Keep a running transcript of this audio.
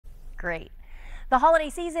Great. The holiday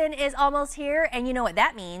season is almost here, and you know what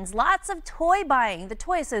that means. Lots of toy buying. The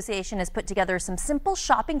Toy Association has put together some simple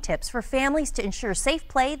shopping tips for families to ensure safe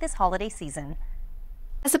play this holiday season.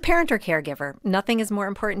 As a parent or caregiver, nothing is more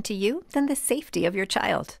important to you than the safety of your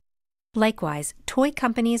child. Likewise, toy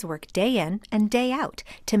companies work day in and day out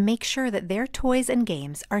to make sure that their toys and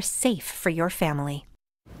games are safe for your family.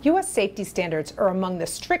 U.S. safety standards are among the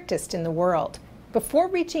strictest in the world. Before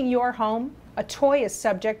reaching your home, a toy is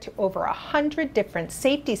subject to over 100 different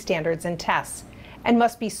safety standards and tests and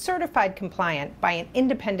must be certified compliant by an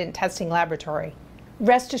independent testing laboratory.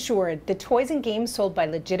 Rest assured, the toys and games sold by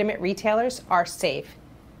legitimate retailers are safe.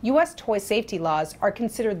 U.S. toy safety laws are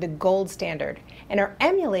considered the gold standard and are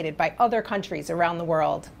emulated by other countries around the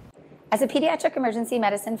world. As a pediatric emergency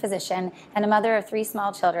medicine physician and a mother of 3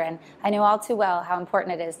 small children, I know all too well how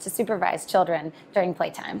important it is to supervise children during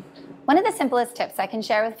playtime. One of the simplest tips I can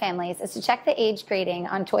share with families is to check the age grading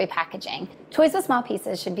on toy packaging. Toys with small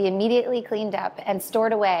pieces should be immediately cleaned up and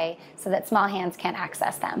stored away so that small hands can't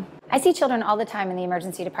access them. I see children all the time in the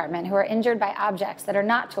emergency department who are injured by objects that are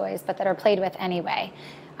not toys but that are played with anyway.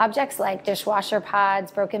 Objects like dishwasher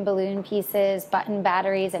pods, broken balloon pieces, button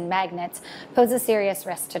batteries, and magnets pose a serious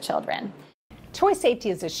risk to children. Toy safety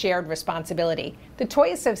is a shared responsibility. The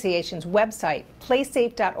Toy Association's website,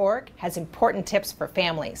 playsafe.org, has important tips for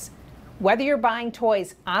families. Whether you're buying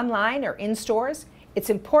toys online or in stores, it's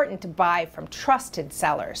important to buy from trusted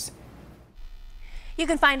sellers. You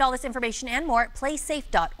can find all this information and more at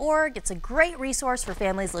playsafe.org. It's a great resource for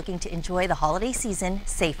families looking to enjoy the holiday season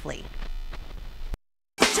safely.